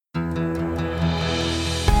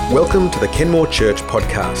Welcome to the Kenmore Church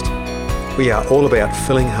podcast. We are all about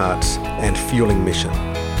filling hearts and fueling mission.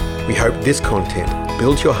 We hope this content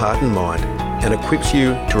builds your heart and mind and equips you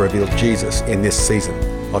to reveal Jesus in this season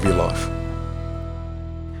of your life.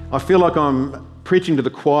 I feel like I'm preaching to the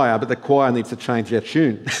choir, but the choir needs to change their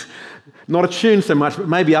tune. Not a tune so much, but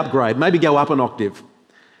maybe upgrade, maybe go up an octave.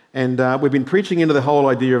 And we've been preaching into the whole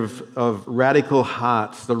idea of radical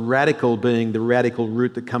hearts, the radical being the radical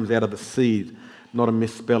root that comes out of the seed, not a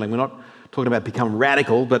misspelling. We're not talking about become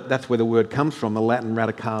radical, but that's where the word comes from, the Latin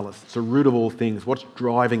radicalis. It's the root of all things. What's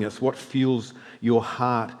driving us? What fuels your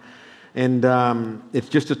heart? And it's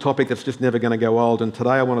just a topic that's just never going to go old. And today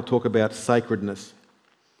I want to talk about sacredness.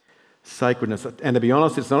 Sacredness. And to be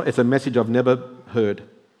honest, it's a message I've never heard.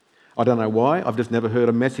 I don't know why. I've just never heard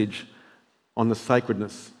a message on the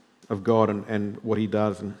sacredness of God and what he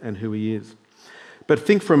does and who he is. But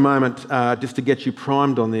think for a moment, just to get you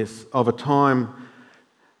primed on this, of a time.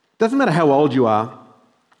 Doesn't matter how old you are,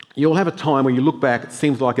 you'll have a time where you look back, it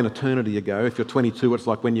seems like an eternity ago. If you're 22, it's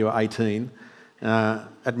like when you were 18.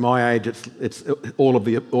 At my age, it's all of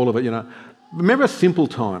it, you know. Remember a simple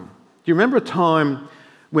time. Do you remember a time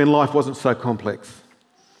when life wasn't so complex?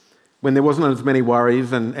 When there wasn't as many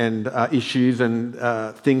worries and issues and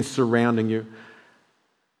things surrounding you?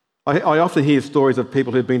 I often hear stories of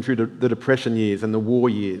people who've been through the Depression years and the war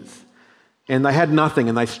years, and they had nothing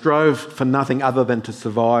and they strove for nothing other than to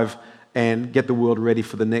survive and get the world ready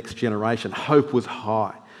for the next generation. Hope was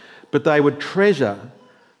high, but they would treasure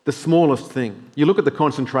the smallest thing. You look at the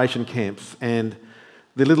concentration camps and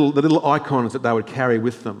the little icons that they would carry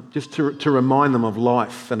with them, just to remind them of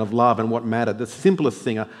life and of love and what mattered. The simplest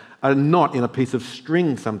thing, a knot in a piece of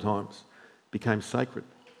string sometimes, became sacred.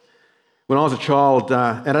 When I was a child,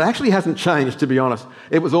 and it actually hasn't changed, to be honest,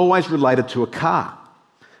 it was always related to a car.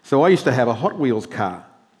 So I used to have a Hot Wheels car.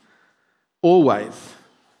 Always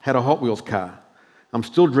had a Hot Wheels car. I'm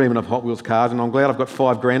still dreaming of Hot Wheels cars, and I'm glad I've got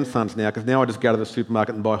 5 grandsons now, because now I just go to the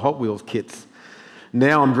supermarket and buy Hot Wheels kits.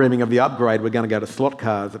 Now I'm dreaming of the upgrade. We're going to go to slot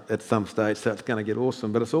cars at some stage, so it's going to get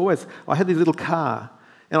awesome. But it's always, I had this little car,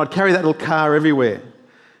 and I'd carry that little car everywhere.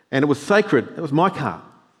 And it was sacred. It was my car.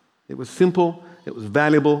 It was simple. It was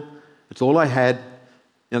valuable. It's all I had,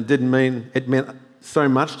 and it meant so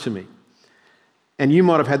much to me. And you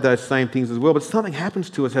might have had those same things as well, but something happens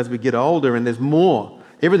to us as we get older, and there's more.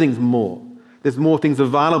 Everything's more. There's more things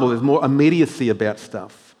available. There's more immediacy about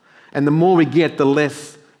stuff. And the more we get, the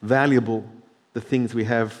less valuable the things we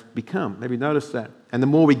have become. Have you noticed that? And the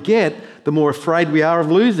more we get, the more afraid we are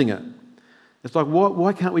of losing it. It's like,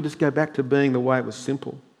 why can't we just go back to being the way it was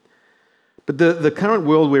simple? But the current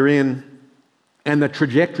world we're in, and the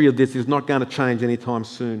trajectory of this is not going to change anytime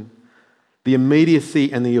soon. The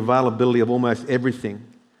immediacy and the availability of almost everything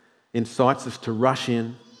incites us to rush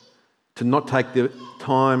in, to not take the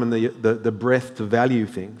time and the breath to value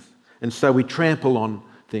things. And so we trample on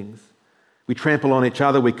things. We trample on each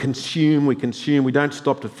other, we consume, we don't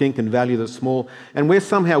stop to think and value the small. And we're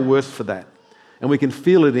somehow worse for that. And we can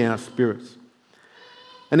feel it in our spirits.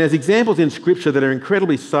 And there's examples in Scripture that are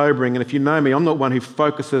incredibly sobering. And if you know me, I'm not one who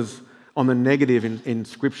focuses on the negative in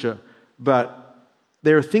Scripture, but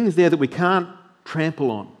there are things there that we can't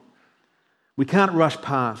trample on. We can't rush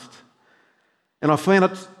past. And I found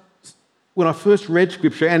it, when I first read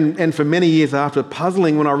Scripture, and for many years after,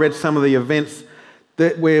 puzzling when I read some of the events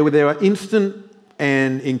where there are instant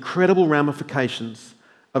and incredible ramifications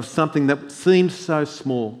of something that seemed so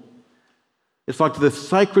small. It's like the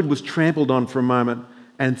sacred was trampled on for a moment,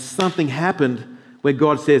 and something happened where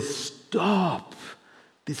God says, stop.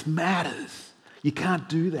 This matters. You can't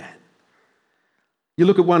do that. You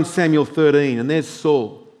look at 1 Samuel 13, and there's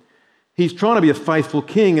Saul. He's trying to be a faithful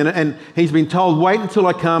king, and he's been told, wait until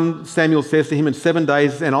I come, Samuel says to him, in 7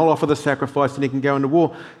 days, and I'll offer the sacrifice, and he can go into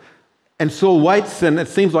war. And Saul waits, and it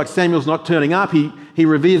seems like Samuel's not turning up. He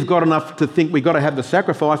reveres God enough to think we've got to have the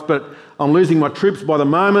sacrifice, but I'm losing my troops by the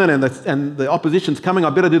moment, and the opposition's coming.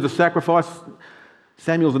 I better do the sacrifice.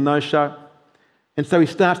 Samuel's a no-show. And so he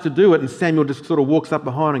starts to do it, and Samuel just sort of walks up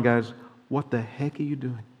behind and goes, what the heck are you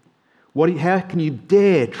doing? How can you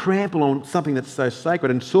dare trample on something that's so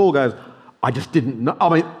sacred? And Saul goes, I just didn't know.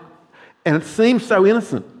 And it seems so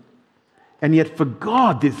innocent. And yet for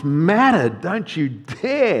God, this mattered. Don't you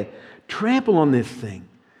dare trample on this thing.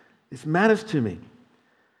 This matters to me.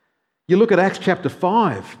 You look at Acts chapter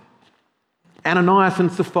 5. Ananias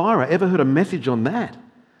and Sapphira. Ever heard a message on that?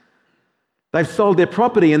 They've sold their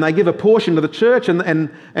property and they give a portion to the church,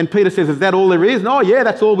 and Peter says, is that all there is? And, oh yeah,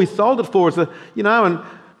 that's all we sold it for. And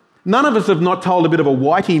none of us have not told a bit of a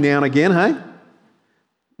whitey now and again, hey?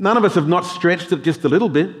 None of us have not stretched it just a little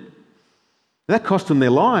bit. That cost them their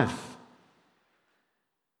life.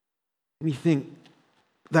 And you think,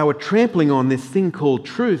 they were trampling on this thing called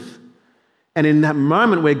truth. And in that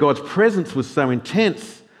moment where God's presence was so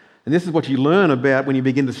intense, and this is what you learn about when you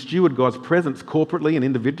begin to steward God's presence corporately and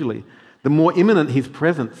individually, the more imminent his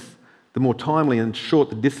presence, the more timely and short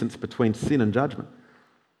the distance between sin and judgment.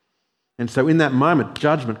 And so in that moment,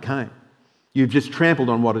 judgment came. You've just trampled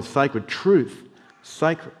on what is sacred. Truth,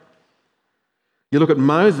 sacred. You look at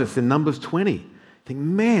Moses in Numbers 20. You think,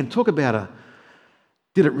 man, talk about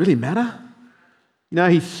did it really matter? You know,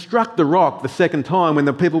 he struck the rock the second time when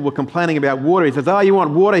the people were complaining about water. He says, oh, you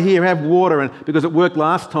want water? Here, have water. And because it worked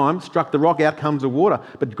last time, struck the rock, out comes the water.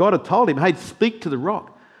 But God had told him, hey, speak to the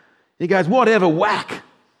rock. He goes, whatever, whack.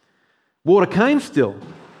 Water came still,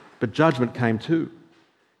 but judgment came too.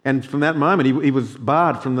 And from that moment, he was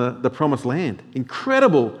barred from the promised land.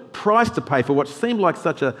 Incredible price to pay for what seemed like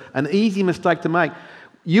such an easy mistake to make.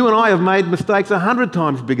 You and I have made mistakes 100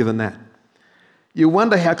 times bigger than that. You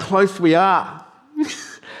wonder how close we are.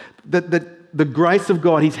 that the grace of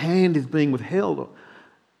God, his hand is being withheld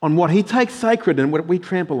on what he takes sacred and what we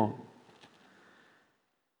trample on.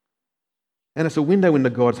 And it's a window into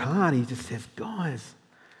God's heart. He just says, guys,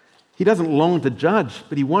 he doesn't long to judge,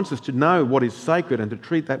 but he wants us to know what is sacred and to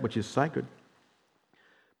treat that which is sacred.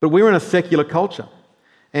 But we're in a secular culture,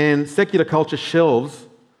 and secular culture shelves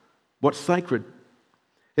what's sacred.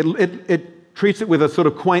 It treats it with a sort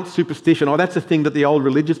of quaint superstition. Oh, that's a thing that the old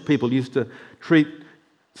religious people used to treat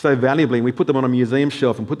so valuably, and we put them on a museum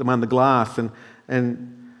shelf and put them under glass.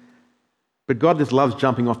 But God just loves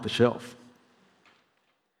jumping off the shelf.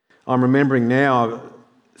 I'm remembering now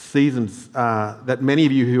seasons that many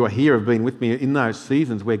of you who are here have been with me in those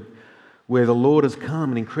seasons where the Lord has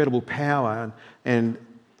come in incredible power, and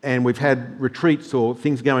we've had retreats or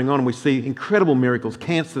things going on, and we see incredible miracles,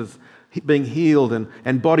 cancers being healed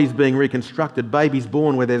and bodies being reconstructed, babies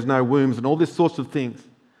born where there's no wombs, and all this sorts of things.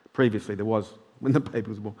 Previously there was when the baby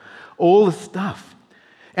was born. All the stuff.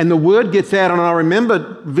 And the word gets out, and I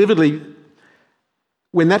remember vividly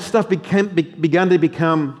when that stuff began to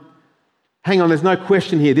become, hang on, there's no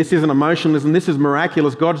question here, this isn't emotionalism, this is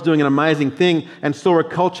miraculous, God's doing an amazing thing, and saw a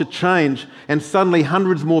culture change, and suddenly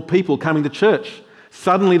hundreds more people coming to church.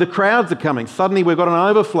 Suddenly the crowds are coming. Suddenly we've got an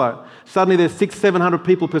overflow. Suddenly there's 600-700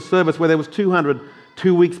 people per service where there was 200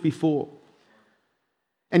 2 weeks before.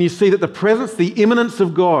 And you see that the presence, the immanence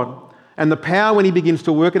of God and the power when he begins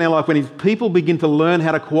to work in our life, when his people begin to learn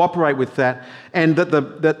how to cooperate with that, and that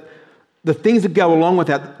the things that go along with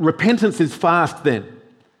that, repentance is fast then.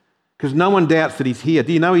 Because no one doubts that he's here.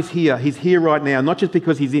 Do you know he's here? He's here right now, not just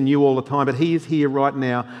because he's in you all the time, but he is here right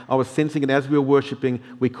now. I was sensing it as we were worshipping.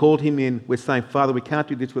 We called him in. We're saying, Father, we can't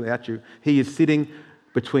do this without you. He is sitting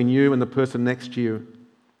between you and the person next to you.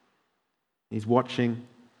 He's watching,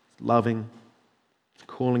 he's loving, he's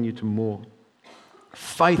calling you to more.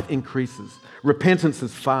 Faith increases. Repentance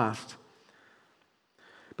is fast.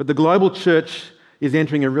 But the global church is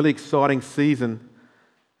entering a really exciting season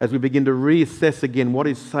as we begin to reassess again what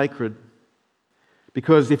is sacred.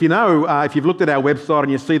 Because if you know, if you've looked at our website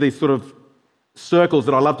and you see these sort of circles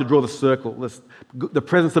that I love to draw the circle, the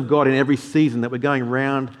presence of God in every season that we're going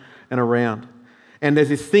round and around. And there's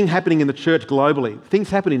this thing happening in the church globally. Things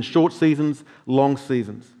happen in short seasons, long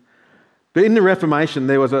seasons. But in the Reformation,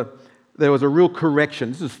 there was a real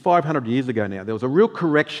correction. This is 500 years ago now. There was a real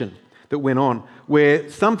correction that went on where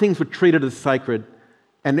some things were treated as sacred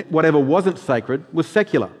and whatever wasn't sacred was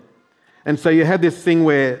secular. And so you had this thing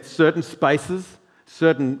where certain spaces,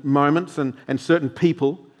 certain moments and certain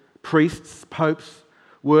people, priests, popes,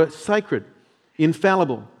 were sacred,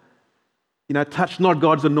 infallible. You know, touch not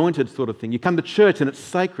God's anointed sort of thing. You come to church and it's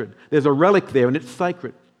sacred. There's a relic there and it's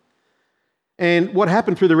sacred. And what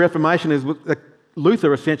happened through the Reformation is that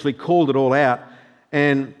Luther essentially called it all out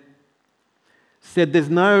and said there's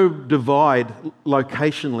no divide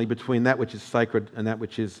locationally between that which is sacred and that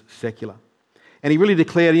which is secular. And he really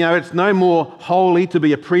declared, you know, it's no more holy to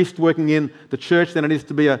be a priest working in the church than it is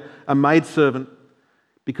to be a maidservant,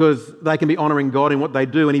 because they can be honouring God in what they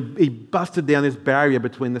do. And he busted down this barrier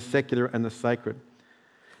between the secular and the sacred.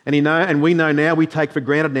 And we know now, we take for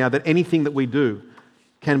granted now that anything that we do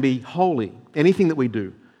can be holy. Anything that we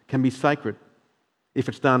do can be sacred if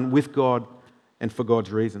it's done with God and for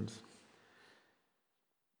God's reasons.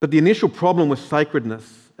 But the initial problem with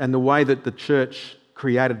sacredness and the way that the church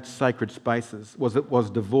created sacred spaces was it was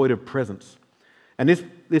devoid of presence. And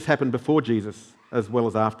this happened before Jesus as well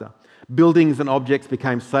as after. Buildings and objects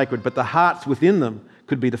became sacred, but the hearts within them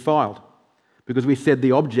could be defiled because we said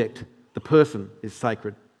the object, the person, is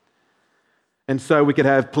sacred. And so we could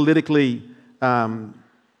have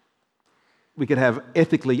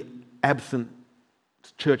ethically absent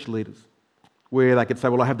church leaders. where they could say,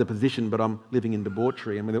 well, I have the position, but I'm living in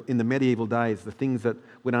debauchery. And in the medieval days, the things that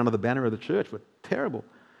went under the banner of the church were terrible.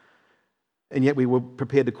 And yet we were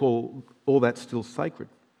prepared to call all that still sacred.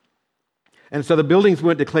 And so the buildings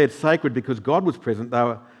weren't declared sacred because God was present,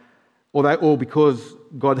 or because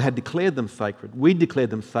God had declared them sacred. We declared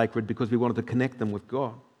them sacred because we wanted to connect them with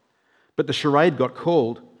God. But the charade got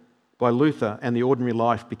called by Luther and the ordinary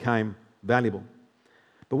life became valuable.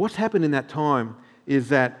 But what's happened in that time is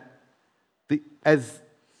that as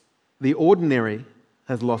the ordinary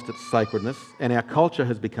has lost its sacredness and our culture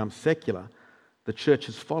has become secular, the church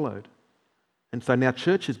has followed. And so now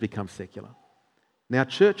church has become secular. Now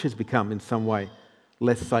church has become in some way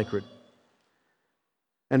less sacred.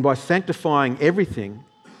 And by sanctifying everything,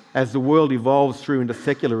 as the world evolves through into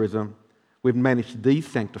secularism, we've managed to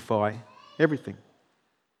de-sanctify everything.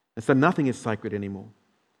 And so nothing is sacred anymore.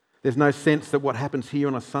 There's no sense that what happens here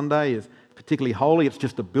on a Sunday is particularly holy. It's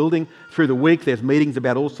just a building. Through the week, there's meetings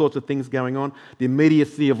about all sorts of things going on. The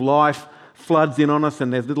immediacy of life floods in on us,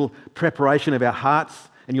 and there's little preparation of our hearts.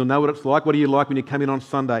 And you'll know what it's like. What are you like when you come in on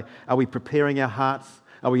Sunday? Are we preparing our hearts?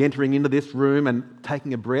 Are we entering into this room and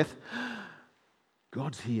taking a breath?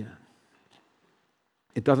 God's here.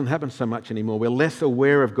 It doesn't happen so much anymore. We're less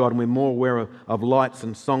aware of God and we're more aware of lights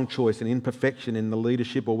and song choice and imperfection in the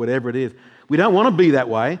leadership or whatever it is. We don't want to be that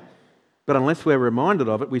way, but unless we're reminded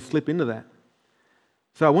of it, we slip into that.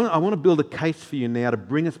 So I want to build a case for you now to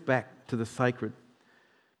bring us back to the sacred.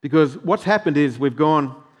 Because what's happened is we've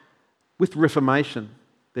gone with Reformation.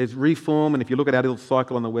 There's reform, and if you look at our little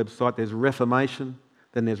cycle on the website, there's reformation,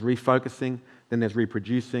 then there's refocusing, then there's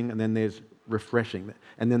reproducing, and then there's refreshing.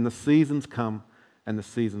 And then the seasons come and the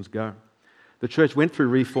seasons go. The church went through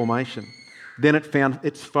reformation. Then it found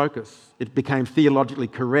its focus. It became theologically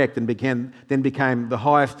correct and then became the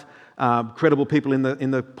highest credible people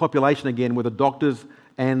in the population again were the doctors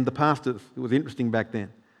and the pastors. It was interesting back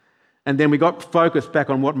then. And then we got focused back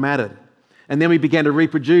on what mattered. And then we began to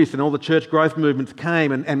reproduce, and all the church growth movements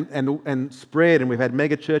came and spread, and we've had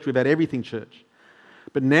mega church, we've had everything church.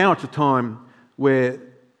 But now it's a time where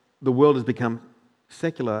the world has become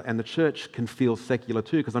secular and the church can feel secular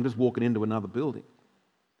too, because I'm just walking into another building.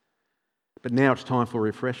 But now it's time for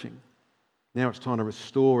refreshing. Now it's time to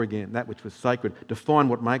restore again that which was sacred, define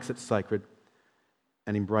what makes it sacred,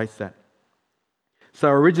 and embrace that. So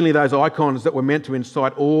originally those icons that were meant to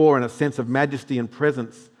incite awe and a sense of majesty and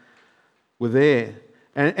presence were there.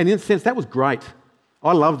 And in a sense, that was great.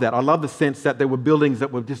 I love that. I love the sense that there were buildings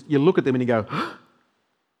that were just, you look at them and you go, oh,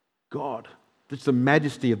 God, it's the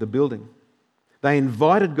majesty of the building. They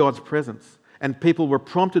invited God's presence and people were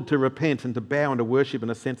prompted to repent and to bow and to worship in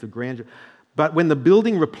a sense of grandeur. But when the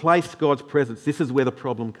building replaced God's presence, this is where the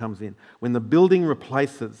problem comes in. When the building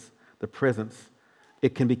replaces the presence,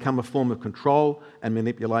 it can become a form of control and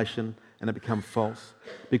manipulation, and it becomes false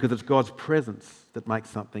because it's God's presence that makes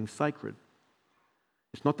something sacred.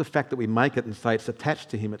 It's not the fact that we make it and say it's attached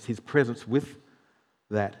to Him, it's His presence with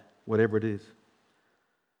that, whatever it is.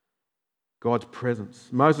 God's presence.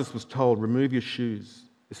 Moses was told, remove your shoes.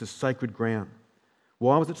 This is sacred ground.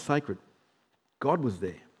 Why was it sacred? God was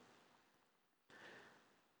there.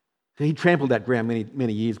 He trampled that ground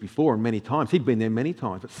many years before and many times. He'd been there many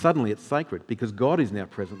times, but suddenly it's sacred because God is now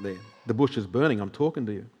present there. The bush is burning, I'm talking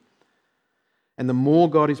to you. And the more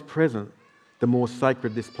God is present, the more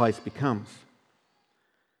sacred this place becomes.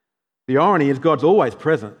 The irony is God's always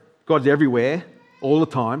present. God's everywhere, all the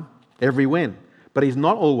time, every when. But He's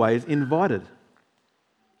not always invited.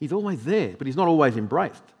 He's always there, but He's not always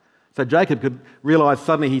embraced. So Jacob could realise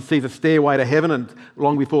suddenly he sees a stairway to heaven, and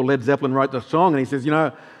long before Led Zeppelin wrote the song, and he says,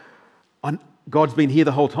 God's been here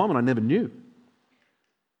the whole time and I never knew.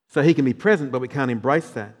 So He can be present, but we can't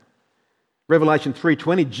embrace that. Revelation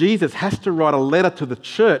 3:20, Jesus has to write a letter to the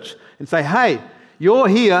church and say, hey, you're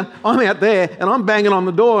here, I'm out there, and I'm banging on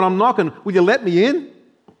the door and I'm knocking. Will you let me in?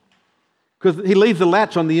 Because He leaves the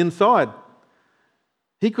latch on the inside.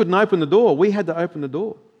 He couldn't open the door. We had to open the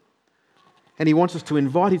door. And He wants us to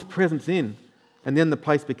invite His presence in, and then the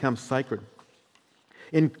place becomes sacred.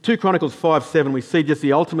 In 2 Chronicles 5:7, we see just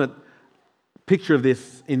the ultimate picture of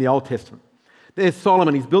this in the Old Testament. There's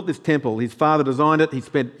Solomon. He's built this temple. His father designed it. He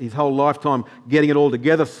spent his whole lifetime getting it all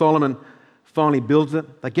together. Solomon finally builds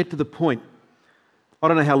it. They get to the point. I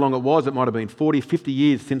don't know how long it was. It might have been 40, 50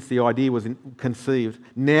 years since the idea was conceived.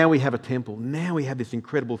 Now we have a temple. Now we have this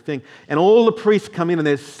incredible thing. And all the priests come in and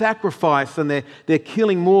there's sacrifice and they're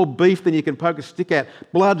killing more beef than you can poke a stick at.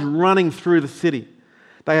 Blood's running through the city.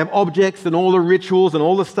 They have objects and all the rituals and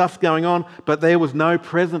all the stuff's going on, but there was no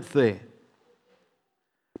presence there.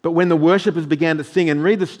 But when the worshippers began to sing, and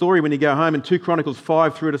read the story when you go home in 2 Chronicles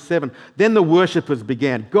 5 through to 7, then the worshippers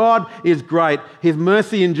began. God is great. His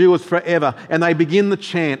mercy endures forever. And they begin the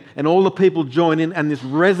chant, and all the people join in, and this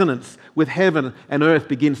resonance with heaven and earth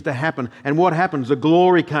begins to happen. And what happens? The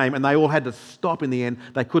glory came, and they all had to stop in the end.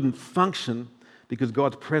 They couldn't function because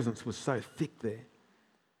God's presence was so thick there.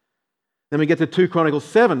 Then we get to 2 Chronicles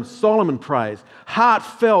 7, Solomon prays.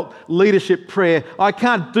 Heartfelt leadership prayer. I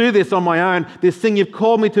can't do this on my own. This thing you've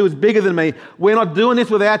called me to is bigger than me. We're not doing this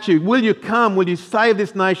without you. Will you come? Will you save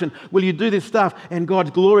this nation? Will you do this stuff? And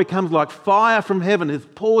God's glory comes like fire from heaven.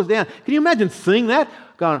 It pours down. Can you imagine seeing that?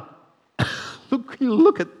 Going,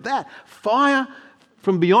 look at that. Fire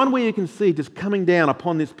from beyond where you can see just coming down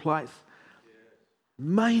upon this place.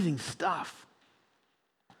 Amazing stuff.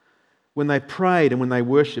 When they prayed and when they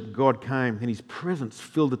worshipped, God came and His presence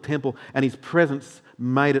filled the temple and His presence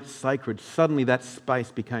made it sacred. Suddenly that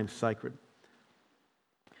space became sacred.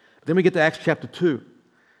 Then we get to Acts chapter 2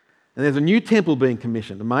 and there's a new temple being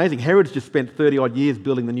commissioned. Amazing. Herod's just spent 30 odd years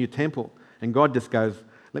building the new temple and God just goes,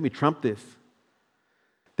 let me trump this.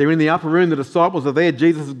 They're in the upper room, the disciples are there,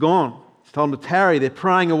 Jesus is gone. He's told them to tarry, they're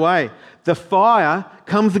praying away. The fire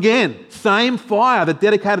comes again. Same fire that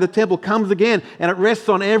dedicated the temple comes again and it rests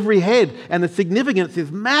on every head. And the significance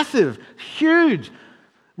is massive, huge,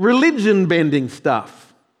 religion-bending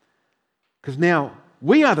stuff. Because now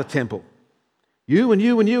we are the temple. You and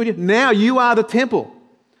you and you and you. Now you are the temple.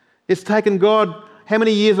 It's taken God how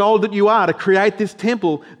many years old that you are to create this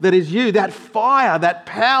temple that is you. That fire, that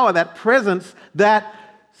power, that presence, that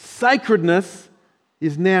sacredness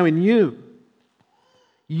is now in you.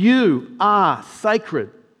 You are sacred.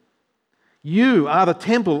 You are the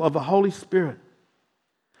temple of the Holy Spirit.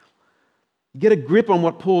 Get a grip on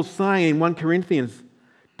what Paul's saying in 1 Corinthians.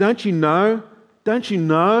 Don't you know? Don't you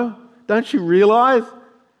know? Don't you realise?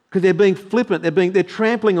 Because they're being flippant. They're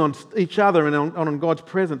trampling on each other and on God's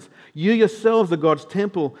presence. You yourselves are God's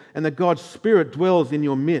temple and that God's Spirit dwells in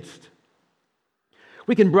your midst.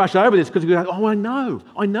 We can brush over this because we go, oh, I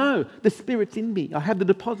know. The Spirit's in me. I have the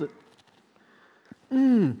deposit.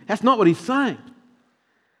 That's not what he's saying.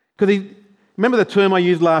 Because remember the term I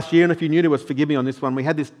used last year, and if you're new to us, forgive me on this one, we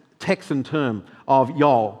had this Texan term of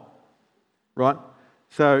Yol, right?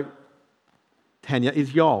 So Tanya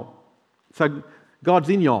is Yol. So God's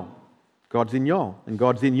in Yol. God's in Yol, and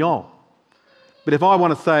God's in Yol. But if I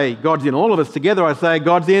want to say God's in all of us together, I say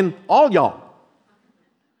God's in all Yol.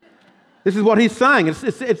 This is what he's saying.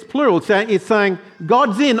 It's plural. It's saying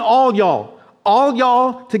God's in all y'all. All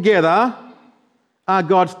y'all together are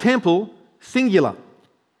God's temple, singular.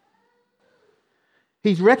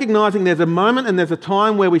 He's recognizing there's a moment and there's a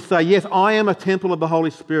time where we say, yes, I am a temple of the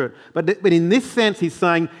Holy Spirit. But in this sense, he's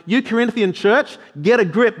saying, you Corinthian church, get a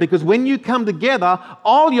grip, because when you come together,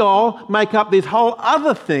 all y'all make up this whole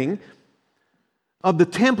other thing of the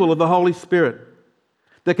temple of the Holy Spirit.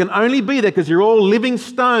 That can only be there because you're all living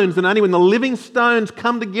stones, and only when the living stones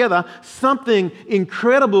come together, something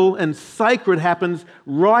incredible and sacred happens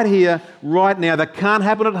right here, right now. That can't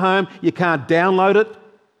happen at home. You can't download it.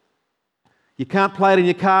 You can't play it in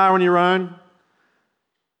your car on your own.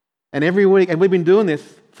 And every week, and we've been doing this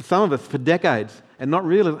for some of us for decades, and not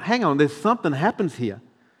really, hang on, there's something happens here.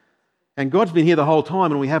 And God's been here the whole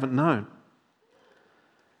time and we haven't known.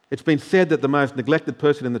 It's been said that the most neglected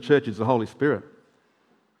person in the church is the Holy Spirit.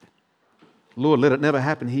 Lord, let it never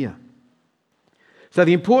happen here. So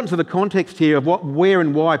the importance of the context here of what, where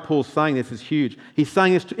and why Paul's saying this is huge. He's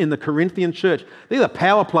saying this in the Corinthian church. These are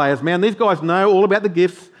power players, man. These guys know all about the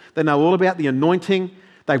gifts. They know all about the anointing.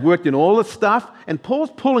 They've worked in all this stuff. And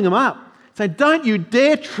Paul's pulling them up, saying, don't you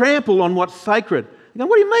dare trample on what's sacred. You go,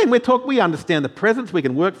 what do you mean? We understand the presence. We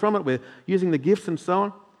can work from it. We're using the gifts and so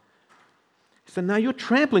on. He said, no, you're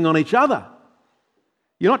trampling on each other.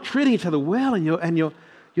 You're not treating each other well, and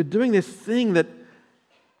you're doing this thing that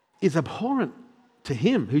is abhorrent to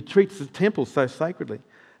him who treats the temple so sacredly.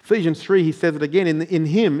 Ephesians 3, he says it again, in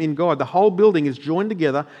him, in God, the whole building is joined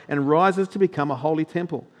together and rises to become a holy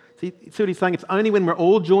temple. See what he's saying? It's only when we're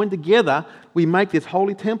all joined together we make this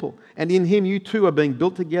holy temple. And in him you too are being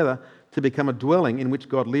built together to become a dwelling in which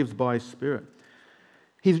God lives by his Spirit.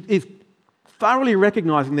 He's thoroughly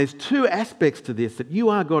recognizing there's two aspects to this, that you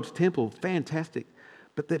are God's temple, fantastic.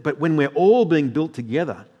 But when we're all being built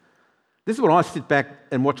together, this is what I sit back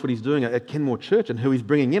and watch what he's doing at Kenmore Church and who he's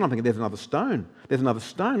bringing in. I'm thinking, there's another stone. There's another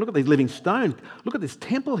stone. Look at these living stones. Look at this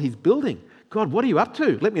temple he's building. God, what are you up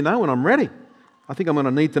to? Let me know when I'm ready. I think I'm on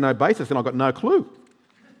a need-to-know basis and I've got no clue.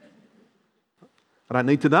 I don't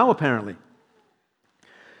need to know, apparently.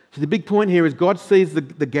 So the big point here is God sees the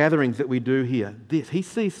gatherings that we do here. He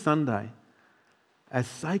sees Sunday as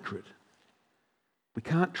sacred. We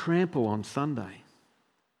can't trample on Sunday.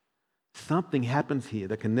 Something happens here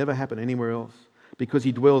that can never happen anywhere else because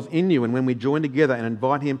he dwells in you, and when we join together and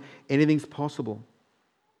invite him, anything's possible.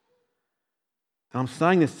 And I'm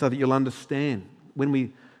saying this so that you'll understand.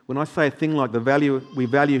 When I say a thing like we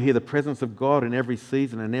value here the presence of God in every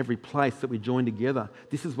season and every place that we join together,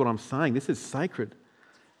 this is what I'm saying. This is sacred.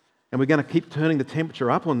 And we're going to keep turning the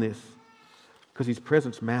temperature up on this because his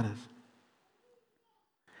presence matters.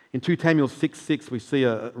 In 2 Samuel 6:6, we see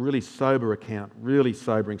a really sober account, really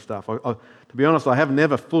sobering stuff. To be honest, I have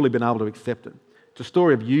never fully been able to accept it. It's a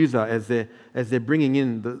story of Uzzah as they're bringing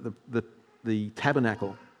in the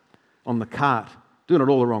tabernacle on the cart, doing it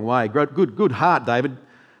all the wrong way. Good heart, David.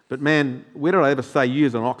 But man, where did I ever say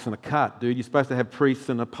use an ox and a cart, dude? You're supposed to have priests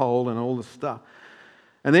and a pole and all this stuff.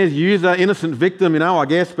 And there's Uzzah, innocent victim, I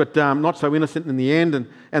guess, but not so innocent in the end.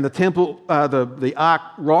 And the temple, the ark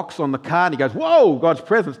rocks on the cart, and he goes, whoa, God's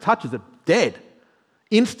presence touches it, dead.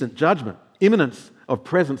 Instant judgment, imminence of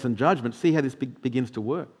presence and judgment. See how this begins to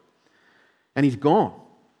work. And he's gone.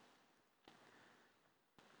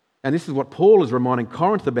 And this is what Paul is reminding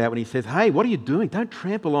Corinth about when he says, hey, what are you doing? Don't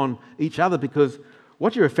trample on each other, because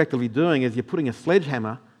what you're effectively doing is you're putting a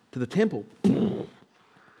sledgehammer to the temple.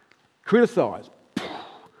 Criticise.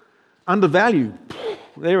 Undervalue.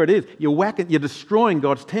 There it is. You're destroying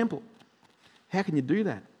God's temple. How can you do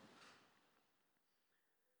that?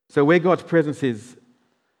 So where God's presence is,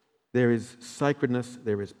 there is sacredness,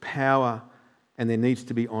 there is power, and there needs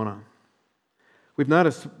to be honour. We've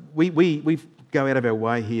noticed we go out of our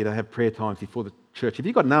way here to have prayer times before the church. If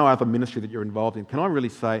you've got no other ministry that you're involved in, can I really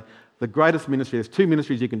say the greatest ministry, there's 2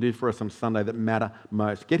 ministries you can do for us on Sunday that matter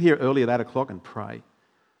most. Get here early at 8 o'clock and pray.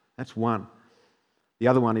 That's one. The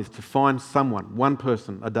other one is to find someone, one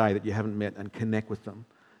person a day that you haven't met, and connect with them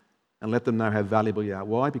and let them know how valuable you are.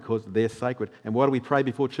 Why? Because they're sacred. And why do we pray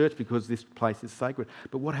before church? Because this place is sacred.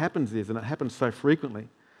 But what happens is, and it happens so frequently,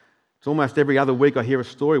 it's almost every other week I hear a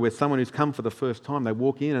story where someone who's come for the first time, they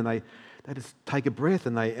walk in and they just take a breath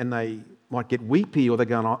and they might get weepy, or they're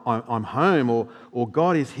going, I'm home, or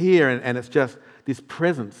God is here, and it's just this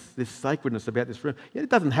presence, this sacredness about this room. It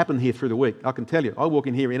doesn't happen here through the week, I can tell you. I walk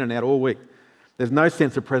in here in and out all week. There's no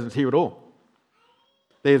sense of presence here at all.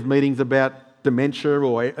 There's meetings about dementia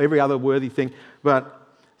or every other worthy thing, but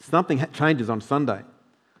something changes on Sunday.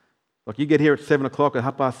 Like you get here at 7 o'clock at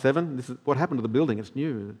 7:30, this is what happened to the building. It's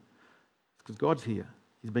new. It's because God's here.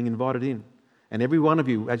 He's being invited in. And every one of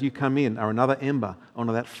you, as you come in, are another ember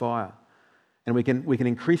onto that fire. And we can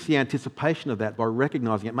increase the anticipation of that by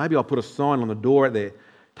recognising it. Maybe I'll put a sign on the door out there.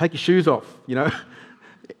 Take your shoes off,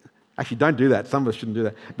 Actually, don't do that. Some of us shouldn't do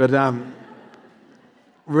that. But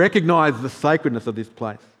recognise the sacredness of this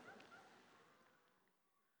place.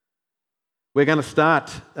 We're going to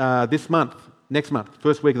start next month,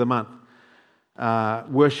 first week of the month,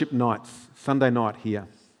 worship nights, Sunday night here,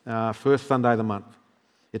 first Sunday of the month.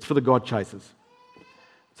 It's for the God chasers.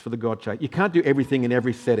 It's for the God chasers. You can't do everything in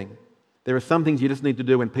every setting. There are some things you just need to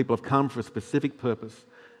do when people have come for a specific purpose.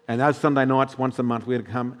 And those Sunday nights, once a month, we're to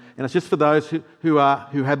come. And it's just for those who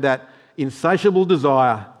have that insatiable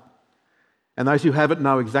desire. And those who have it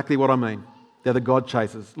know exactly what I mean. They're the God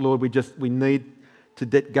chasers. Lord, we need to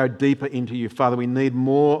go deeper into you. Father, we need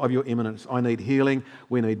more of your immanence. I need healing.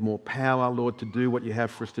 We need more power, Lord, to do what you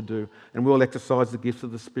have for us to do. And we'll exercise the gifts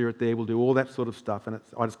of the Spirit there. We'll do all that sort of stuff. And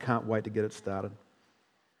I just can't wait to get it started.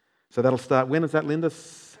 So that'll start. When is that, Linda?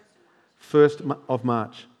 1st of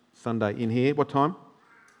March, Sunday. In here. What time?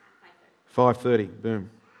 5:30.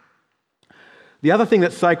 Boom. The other thing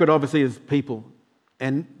that's sacred, obviously, is people.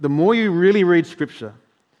 And the more you really read Scripture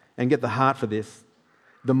and get the heart for this,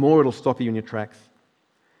 the more it'll stop you in your tracks.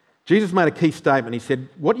 Jesus made a key statement. He said,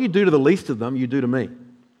 what you do to the least of them, you do to me.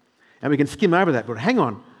 And we can skim over that, but hang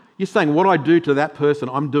on. You're saying what I do to that person,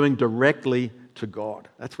 I'm doing directly to God.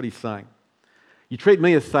 That's what he's saying. You treat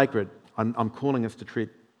me as sacred. I'm calling us to treat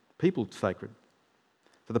people sacred.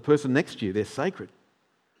 For the person next to you, they're sacred.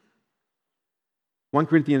 1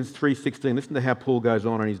 Corinthians 3:16, listen to how Paul goes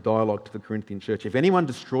on in his dialogue to the Corinthian church. If anyone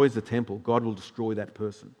destroys the temple, God will destroy that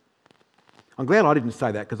person. I'm glad I didn't say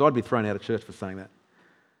that, because I'd be thrown out of church for saying that.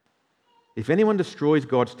 If anyone destroys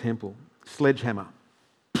God's temple, sledgehammer,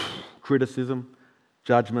 criticism,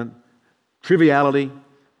 judgment, triviality,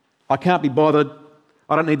 I can't be bothered,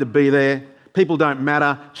 I don't need to be there, people don't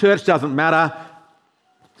matter, church doesn't matter,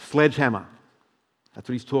 sledgehammer. That's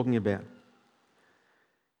what he's talking about.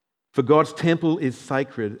 For God's temple is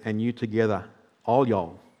sacred, and you together, all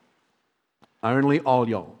y'all, only all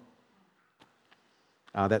y'all,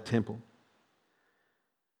 are that temple.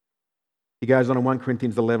 He goes on in 1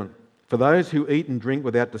 Corinthians 11. For those who eat and drink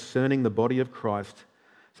without discerning the body of Christ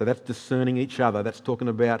So that's discerning each other. That's talking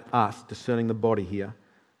about us, discerning the body here.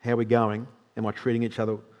 How are we going? Am I treating each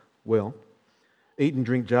other well? Eat and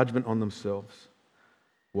drink judgment on themselves.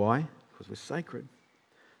 Why? Because we're sacred.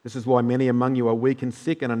 This is why many among you are weak and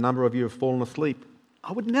sick, and a number of you have fallen asleep.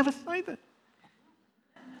 I would never say that.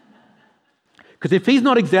 Because if he's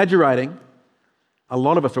not exaggerating, a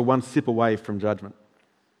lot of us are one sip away from judgment.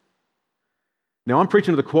 Now, I'm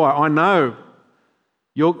preaching to the choir. I know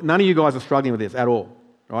none of you guys are struggling with this at all.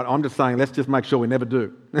 Right? I'm just saying, let's just make sure we never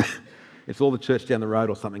do. It's all the church down the road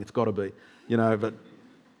or something. It's got to be, but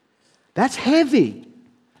that's heavy.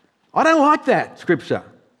 I don't like that scripture.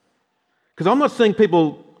 Because I'm not seeing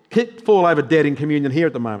people fall over dead in communion here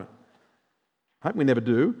at the moment. I hope we never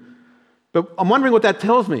do. But I'm wondering what that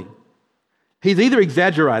tells me. He's either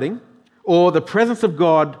exaggerating or the presence of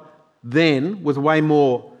God then was way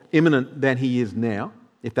more imminent than he is now.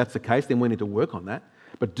 If that's the case, then we need to work on that.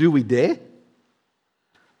 But do we dare?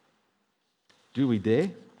 Do we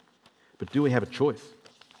dare? But do we have a choice?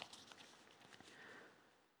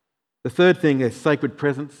 The third thing is sacred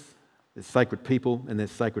presence, there's sacred people, and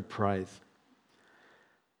there's sacred praise.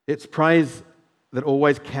 It's praise that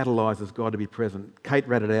always catalyses God to be present. Kate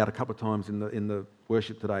read it out a couple of times in the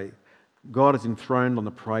worship today. God is enthroned on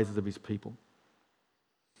the praises of his people.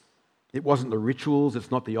 It wasn't the rituals,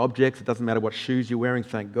 it's not the objects, it doesn't matter what shoes you're wearing,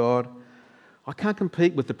 thank God. I can't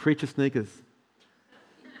compete with the preacher sneakers.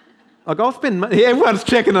 Like I'll spend money, everyone's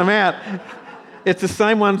checking them out. It's the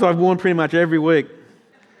same ones I've worn pretty much every week.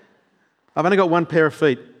 I've only got one pair of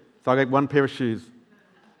feet, so I get one pair of shoes.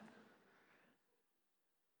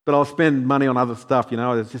 But I'll spend money on other stuff,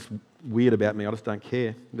 it's just weird about me, I just don't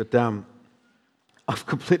care. But I've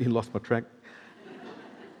completely lost my track.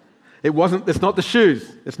 It's not the shoes,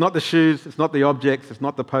 it's not the objects, it's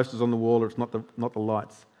not the posters on the wall, or it's not the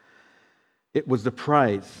lights. It was the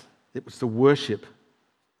praise, it was the worship.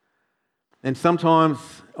 And sometimes,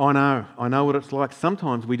 I know what it's like,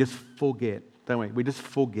 sometimes we just forget, don't we? We just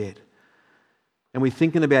forget. And we're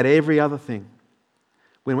thinking about every other thing.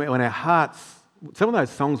 When our hearts, some of those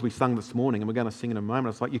songs we sung this morning, and we're going to sing in a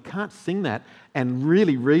moment, it's like you can't sing that and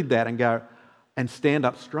really read that and go and stand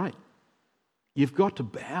up straight. You've got to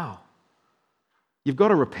bow. You've got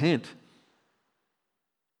to repent.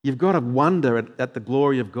 You've got to wonder at the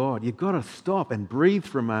glory of God. You've got to stop and breathe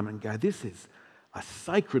for a moment and go, this is a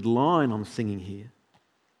sacred line I'm singing here.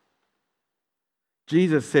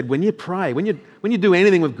 Jesus said, when you pray, when you do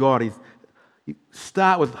anything with God, you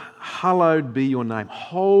start with, hallowed be your name.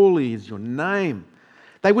 Holy is your name.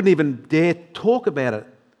 They wouldn't even dare talk about it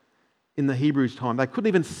in the Hebrews' time. They couldn't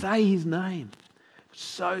even say his name.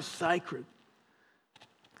 So sacred.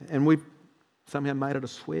 And we've somehow made it a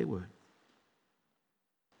swear word.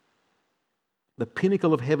 The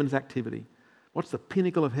pinnacle of heaven's activity. What's the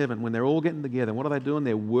pinnacle of heaven? When they're all getting together, what are they doing?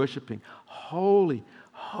 They're worshipping. Holy,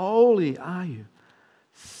 holy are you.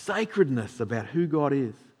 Sacredness about who God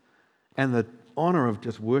is and the honour of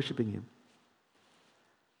just worshipping him.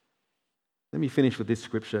 Let me finish with this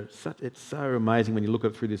scripture. It's so amazing when you look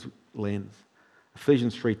at it through this lens.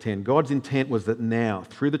 Ephesians 3:10. God's intent was that now,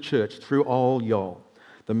 through the church, through all y'all,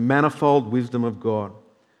 the manifold wisdom of God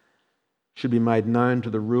should be made known to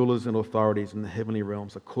the rulers and authorities in the heavenly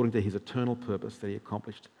realms according to his eternal purpose that he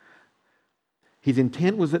accomplished. His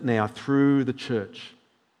intent was that now, through the church.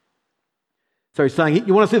 So he's saying,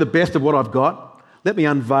 you want to see the best of what I've got? Let me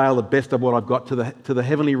unveil the best of what I've got to the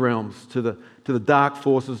heavenly realms, to the dark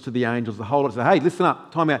forces, to the angels, the whole lot. Say, hey, listen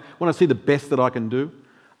up, time out. Want to see the best that I can do?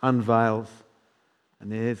 Unveils.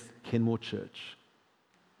 And there's Kenmore Church.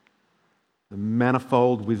 The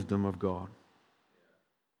manifold wisdom of God.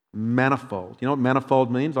 Manifold. You know what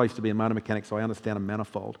manifold means? I used to be a motor mechanic, so I understand a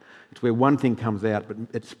manifold. It's where one thing comes out, but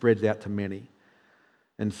it spreads out to many.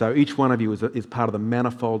 And so each one of you is part of the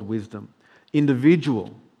manifold wisdom.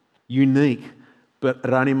 Individual, unique, but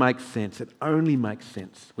it only makes sense. It only makes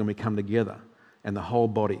sense when we come together and the whole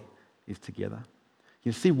body is together.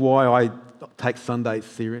 You see why I take Sundays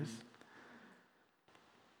serious?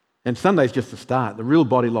 And Sunday's just the start. The real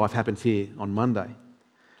body life happens here on Monday.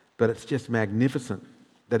 But it's just magnificent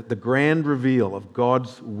that the grand reveal of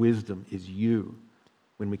God's wisdom is you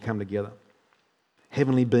when we come together.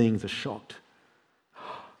 Heavenly beings are shocked.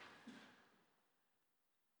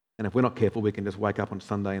 And if we're not careful, we can just wake up on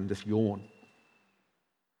Sunday and just yawn.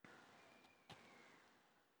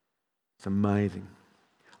 It's amazing.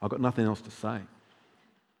 I've got nothing else to say.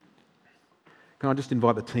 Can I just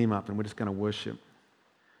invite the team up and we're just going to worship?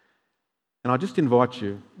 And I just invite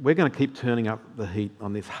you, we're going to keep turning up the heat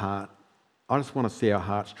on this heart. I just want to see our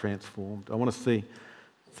hearts transformed. I want to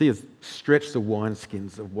see us stretch the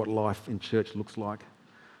wineskins of what life in church looks like.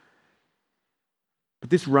 But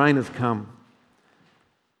this rain has come.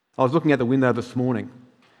 I was looking out the window this morning,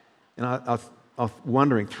 and I was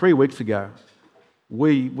wondering, 3 weeks ago,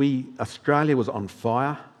 Australia was on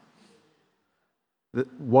fire.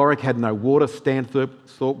 Warwick had no water.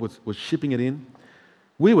 Stanthorpe was shipping it in.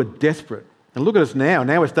 We were desperate. And look at us now.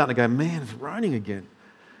 Now we're starting to go, man, it's raining again.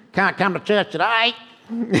 Can't come to church today.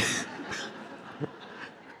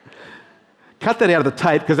 Cut that out of the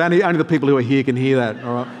tape, because only the people who are here can hear that.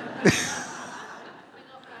 All right.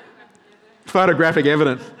 Photographic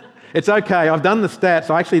evidence. It's okay. I've done the stats.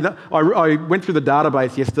 I went through the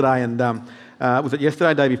database yesterday, and was it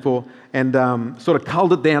yesterday, day before, and sort of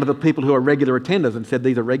culled it down to the people who are regular attenders and said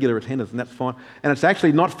these are regular attenders, and that's fine. And it's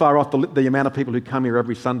actually not far off the amount of people who come here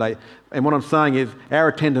every Sunday. And what I'm saying is our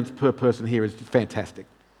attendance per person here is fantastic,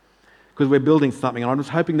 because we're building something. And I'm just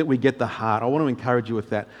hoping that we get the heart. I want to encourage you with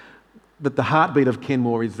that. But the heartbeat of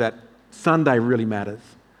Kenmore is that Sunday really matters.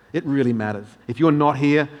 It really matters. If you're not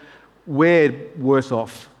here, we're worse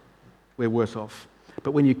off. We're worse off.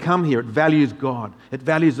 But when you come here, it values God. It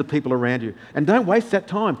values the people around you. And don't waste that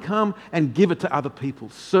time. Come and give it to other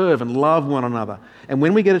people. Serve and love one another. And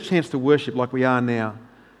when we get a chance to worship like we are now,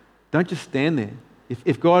 don't just stand there.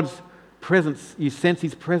 If God's presence, you sense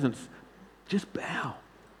His presence, just bow.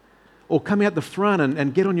 Or come out the front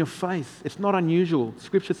and get on your face. It's not unusual.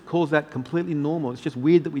 Scripture calls that completely normal. It's just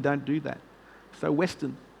weird that we don't do that. So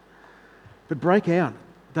Western. But break out.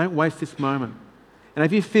 Don't waste this moment. And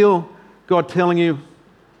if you feel God telling you,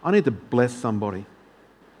 I need to bless somebody,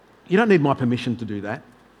 you don't need my permission to do that.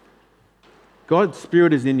 God's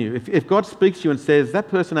Spirit is in you. If God speaks to you and says, that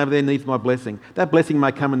person over there needs my blessing, that blessing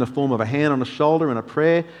may come in the form of a hand on the shoulder and a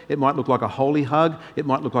prayer. It might look like a holy hug. It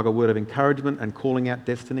might look like a word of encouragement and calling out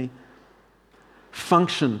destiny.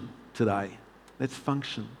 Function today. Let's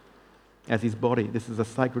function as His body. This is a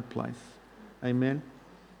sacred place. Amen.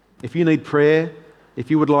 If you need prayer, if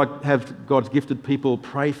you would like to have God's gifted people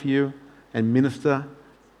pray for you and minister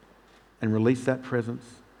and release that presence,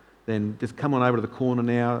 then just come on over to the corner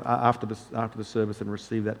now after the service and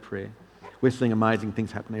receive that prayer. We're seeing amazing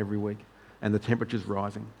things happen every week, and the temperature's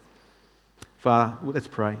rising. Father, let's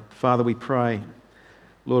pray. Father, we pray.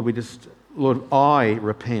 Lord, I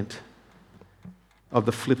repent of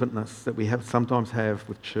the flippantness that we sometimes have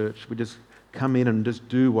with church. We just come in and just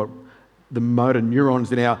do what the motor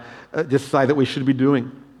neurons in our just say that we should be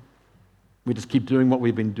doing. We just keep doing what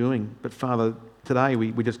we've been doing. But Father, today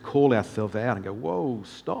we just call ourselves out and go, whoa,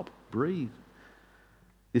 stop, breathe.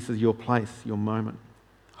 This is your place, your moment.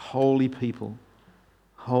 Holy people,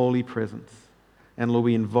 holy presence. And Lord,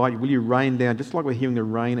 we invite you, will you rain down, just like we're hearing the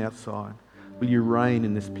rain outside, will you reign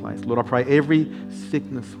in this place? Lord, I pray every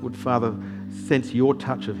sickness would, Father, sense your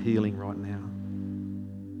touch of healing right now.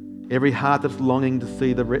 Every heart that's longing to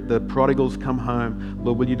see the prodigals come home,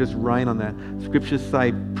 Lord, will you just rain on that? Scriptures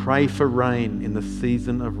say, pray for rain in the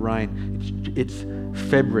season of rain. It's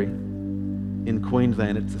February in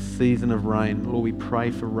Queensland. It's a season of rain. Lord, we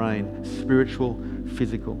pray for rain, spiritual,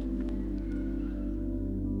 physical.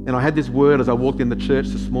 And I had this word as I walked in the church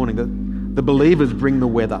this morning, that the believers bring the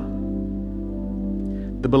weather.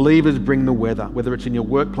 The believers bring the weather, whether it's in your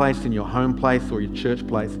workplace, in your home place, or your church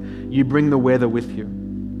place. You bring the weather with you.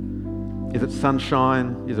 Is it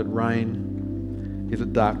sunshine? Is it rain? Is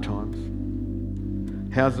it dark times?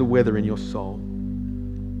 How's the weather in your soul?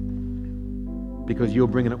 Because you're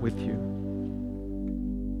bringing it with you.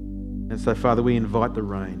 And so, Father, we invite the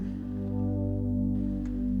rain.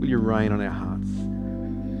 Will you rain on our hearts?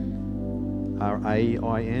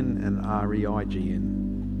 R-A-I-N and R-E-I-G-N.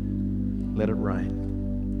 Let it rain.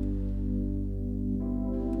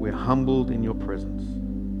 We're humbled in your presence.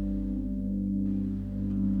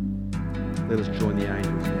 Let us join the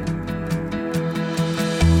angels now.